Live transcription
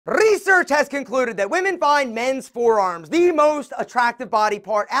Research has concluded that women find men's forearms the most attractive body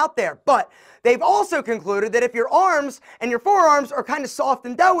part out there, but they've also concluded that if your arms and your forearms are kind of soft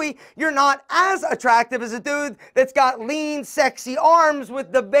and doughy, you're not as attractive as a dude that's got lean, sexy arms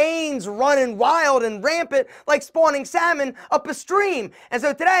with the veins running wild and rampant like spawning salmon up a stream. And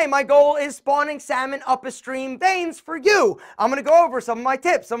so today, my goal is spawning salmon up a stream veins for you. I'm going to go over some of my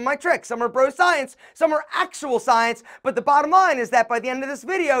tips, some of my tricks. Some are bro science, some are actual science, but the bottom line is that by the end of this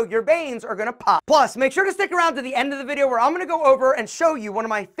video, your veins are going to pop. Plus, make sure to stick around to the end of the video where I'm going to go over and show you one of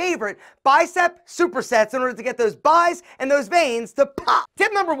my favorite bicep supersets in order to get those bis and those veins to pop.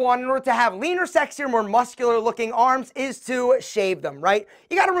 Tip number one, in order to have leaner, sexier, more muscular looking arms is to shave them, right?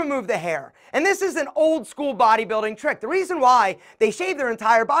 You got to remove the hair. And this is an old school bodybuilding trick. The reason why they shave their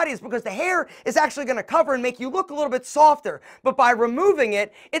entire body is because the hair is actually going to cover and make you look a little bit softer. But by removing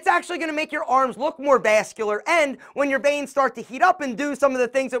it, it's actually going to make your arms look more vascular. And when your veins start to heat up and do some of the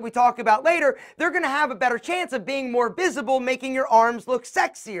things that we talk about later, they're going to have a better chance of being more visible, making your arms look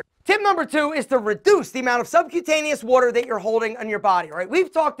sexier. Tip number two is to reduce the amount of subcutaneous water that you're holding on your body, right?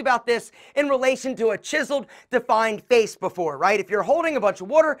 We've talked about this in relation to a chiseled, defined face before, right? If you're holding a bunch of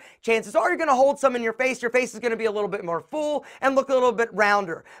water, chances are you're going to hold some in your face. Your face is going to be a little bit more full and look a little bit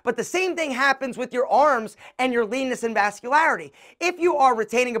rounder. But the same thing happens with your arms and your leanness and vascularity. If you are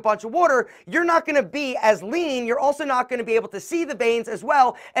retaining a bunch of water, you're not going to be as lean. You're also not going to be able to see the veins as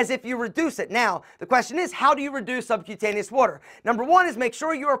well as if you reduce it. Now, the question is, how do you reduce subcutaneous water? Number one is make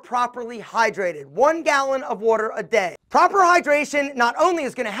sure you are properly hydrated. 1 gallon of water a day. Proper hydration not only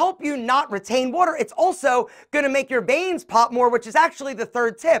is going to help you not retain water, it's also going to make your veins pop more, which is actually the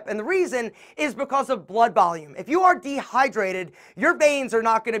third tip. And the reason is because of blood volume. If you are dehydrated, your veins are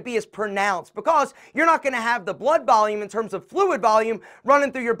not going to be as pronounced because you're not going to have the blood volume in terms of fluid volume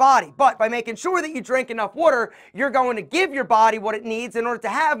running through your body. But by making sure that you drink enough water, you're going to give your body what it needs in order to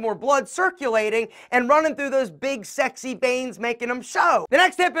have more blood circulating and running through those big sexy veins, making them show. The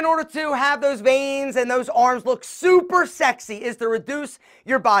next tip in order to have those veins and those arms look super sexy is to reduce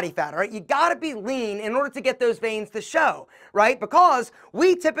your body fat, all right? You gotta be lean in order to get those veins to show, right? Because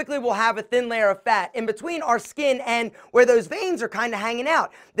we typically will have a thin layer of fat in between our skin and where those veins are kind of hanging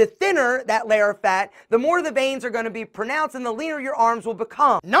out. The thinner that layer of fat, the more the veins are gonna be pronounced and the leaner your arms will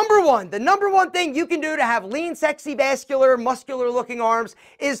become. The number one thing you can do to have lean, sexy, vascular, muscular looking arms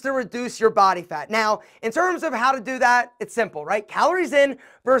is to reduce your body fat. Now, in terms of how to do that, it's simple, right? Calories in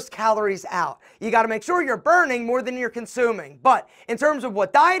versus calories out. You got to make sure you're burning more than you're consuming. But in terms of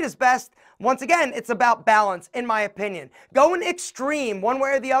what diet is best, once again, it's about balance, in my opinion. Going extreme one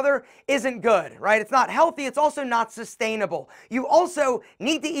way or the other isn't good, right? It's not healthy. It's also not sustainable. You also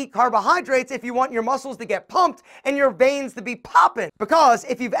need to eat carbohydrates if you want your muscles to get pumped and your veins to be popping. Because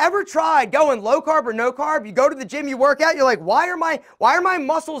if you've ever tried going low carb or no carb, you go to the gym, you work out, you're like, why are my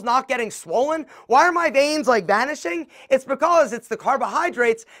muscles not getting swollen? Why are my veins like vanishing? It's because it's the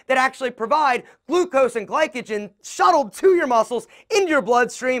carbohydrates that actually provide glucose and glycogen shuttled to your muscles into your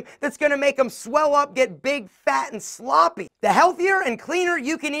bloodstream that's going to make them swell up, get big, fat, and sloppy. The healthier and cleaner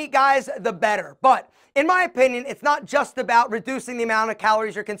you can eat, guys, the better. But in my opinion, it's not just about reducing the amount of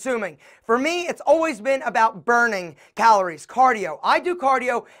calories you're consuming. For me, it's always been about burning calories, cardio. I do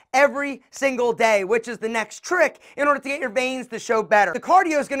cardio every single day, which is the next trick in order to get your veins to show better. The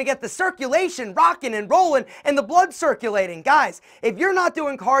cardio is going to get the circulation rocking and rolling and the blood circulating. Guys, if you're not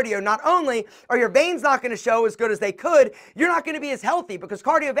doing cardio, not only are your veins not going to show as good as they could, you're not going to be as healthy because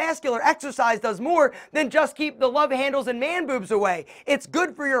cardiovascular exercise does more than just keep the love handles and man boobs away. It's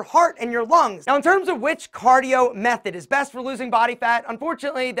good for your heart and your lungs. Now, in terms of which cardio method is best for losing body fat,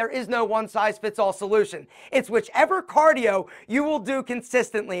 unfortunately, there is no one-size-fits-all solution. It's whichever cardio you will do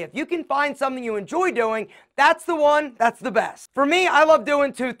consistently. If you can find something you enjoy doing, that's the one, that's the best. For me, I love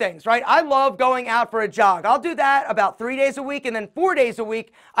doing two things, right? I love going out for a jog. I'll do that about 3 days a week, and then 4 days a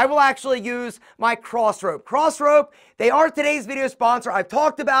week, I will actually use my cross rope. Cross rope, they are today's video sponsor. I've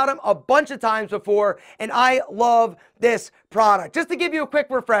talked about them a bunch of times before, and I love this product. Just to give you a quick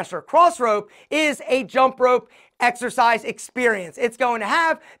refresher, cross rope is a jump rope exercise experience. It's going to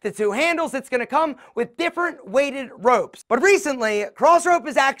have the two handles. It's going to come with different weighted ropes. But recently, cross rope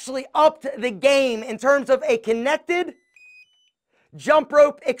has actually upped the game in terms of a connected jump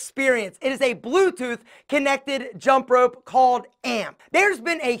rope experience. It is a Bluetooth connected jump rope called AMP. There's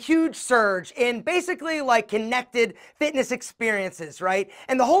been a huge surge in basically like connected fitness experiences, right?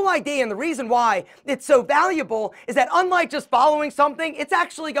 And the whole idea and the reason why it's so valuable is that unlike just following something, it's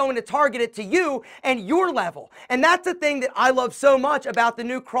actually going to target it to you and your level. And that's the thing that I love so much about the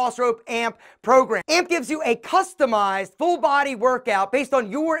new Crossrope AMP program. AMP gives you a customized full body workout based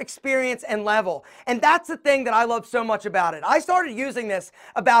on your experience and level. And that's the thing that I love so much about it. I started using this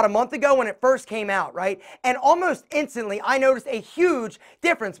about a month ago when it first came out, right? And almost instantly, I noticed a huge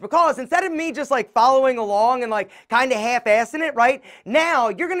difference because instead of me just like following along and like kind of half-assing it, right? Now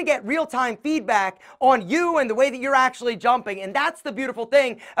you're gonna get real-time feedback on you and the way that you're actually jumping. And that's the beautiful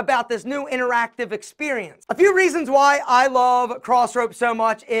thing about this new interactive experience. A few reasons why I love cross rope so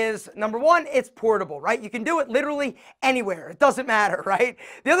much is, number one, it's portable, right? You can do it literally anywhere. It doesn't matter, right?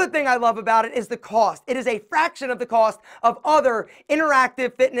 The other thing I love about it is the cost. It is a fraction of the cost of other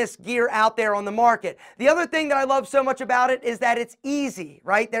interactive fitness gear out there on the market. The other thing that I love so much about it is that it's easy,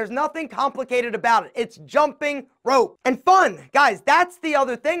 right? There's nothing complicated about it. It's jumping rope and fun. Guys, that's the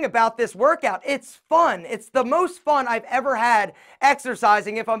other thing about this workout. It's fun. It's the most fun I've ever had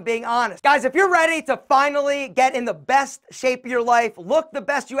exercising, if I'm being honest. Guys, if you're ready to finally get in the best shape of your life, look the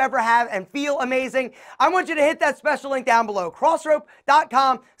best you ever have, and feel amazing, I want you to hit that special link down below,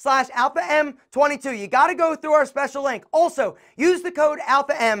 crossrope.com/alpha-m22. You got to go through our special link. Also, use the code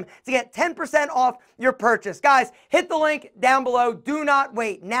ALPHA-M to get 10% off your purchase. Guys, hit the link down below. Do not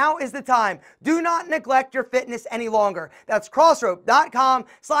wait. Now is the time. Do not neglect your fitness any longer. That's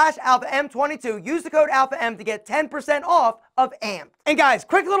crossrope.com/alpha-m22. Use the code ALPHA-M to get 10% off of AMP. And guys,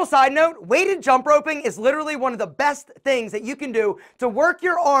 quick little side note, weighted jump roping is literally one of the best things that you can do to work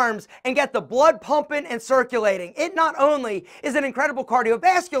your arms and get the blood pumping and circulating. It not only is an incredible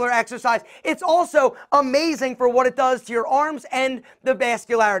cardiovascular exercise, it's also amazing for what it does to your arms and the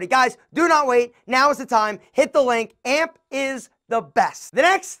vascularity. Guys, do not wait. Now is the time. Hit the link. AMP is the best. The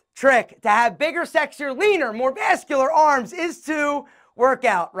next trick to have bigger, sexier, leaner, more vascular arms is to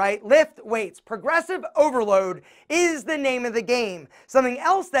workout, right? Lift weights. Progressive overload is the name of the game. Something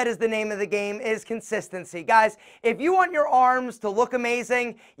else that is the name of the game is consistency. Guys, if you want your arms to look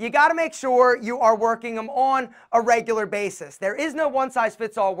amazing, you got to make sure you are working them on a regular basis. There is no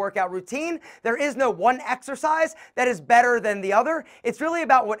one-size-fits-all workout routine. There is no one exercise that is better than the other. It's really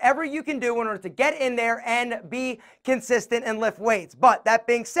about whatever you can do in order to get in there and be consistent and lift weights. But that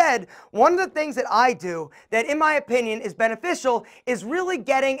being said, one of the things that I do that in my opinion is beneficial is really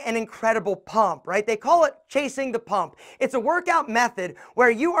getting an incredible pump, right? They call it chasing the pump. It's a workout method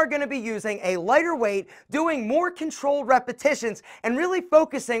where you are going to be using a lighter weight, doing more controlled repetitions, and really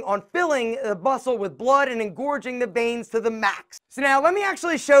focusing on filling the muscle with blood and engorging the veins to the max. So now let me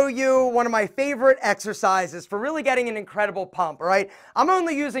actually show you one of my favorite exercises for really getting an incredible pump, all right? I'm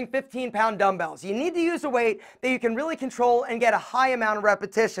only using 15-pound dumbbells. You need to use a weight that you can really control and get a high amount of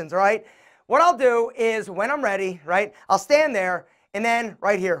repetitions, all right? What I'll do is when I'm ready, right, I'll stand there. And then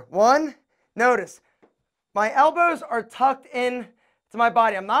right here, one, notice my elbows are tucked in to my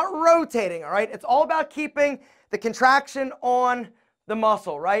body. I'm not rotating, all right? It's all about keeping the contraction on the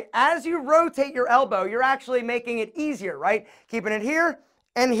muscle, right? As you rotate your elbow, you're actually making it easier, right? Keeping it here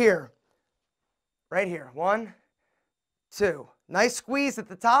and here, right here. One, two. Nice squeeze at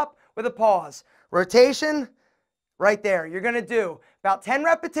the top with a pause. Rotation right there. You're going to do about 10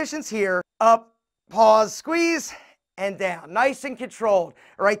 repetitions here, up, pause, squeeze, and down, nice and controlled.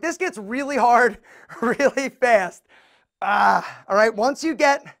 All right, this gets really hard really fast. All right, once you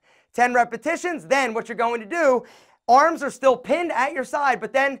get 10 repetitions, then what you're going to do, arms are still pinned at your side,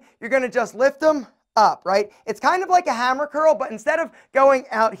 but then you're going to just lift them up, right? It's kind of like a hammer curl, but instead of going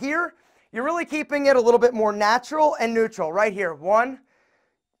out here, you're really keeping it a little bit more natural and neutral. Right here, one,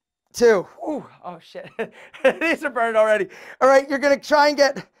 two. Ooh, oh shit, these are burned already. All right, you're going to try and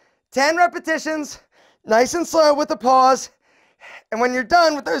get 10 repetitions, nice and slow with the pause. And when you're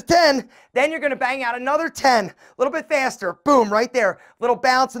done with those 10, then you're going to bang out another 10, a little bit faster. Boom, right there. Little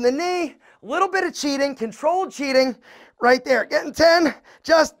bounce in the knee, a little bit of cheating, controlled cheating right there. Getting 10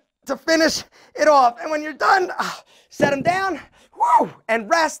 just to finish it off. And when you're done, set them down, woo, and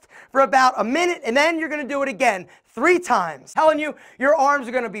rest for about a minute. And then you're going to do it again 3 times. Telling you, your arms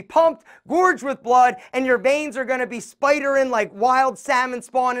are going to be pumped, gorged with blood, and your veins are going to be spidering like wild salmon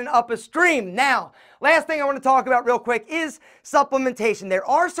spawning up a stream. Now, last thing I want to talk about real quick is supplementation. There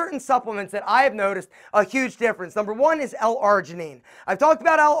are certain supplements that I have noticed a huge difference. Number one is L-arginine. I've talked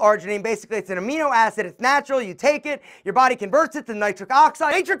about L-arginine. Basically, it's an amino acid. It's natural. You take it, your body converts it to nitric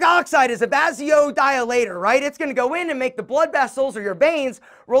oxide. Nitric oxide is a vasodilator, right? It's going to go in and make the blood vessels or your veins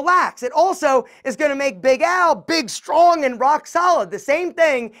relax. It also is going to make Big Al big, strong, and rock solid. The same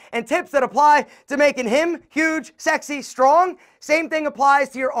thing and tips that apply to making him huge, sexy, strong, same thing applies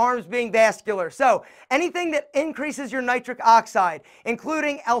to your arms being vascular. So anything that increases your nitric oxide,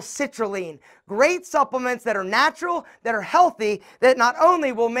 including L-citrulline, great supplements that are natural, that are healthy, that not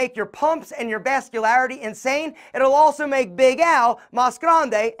only will make your pumps and your vascularity insane, it'll also make Big Al más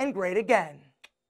grande and great again.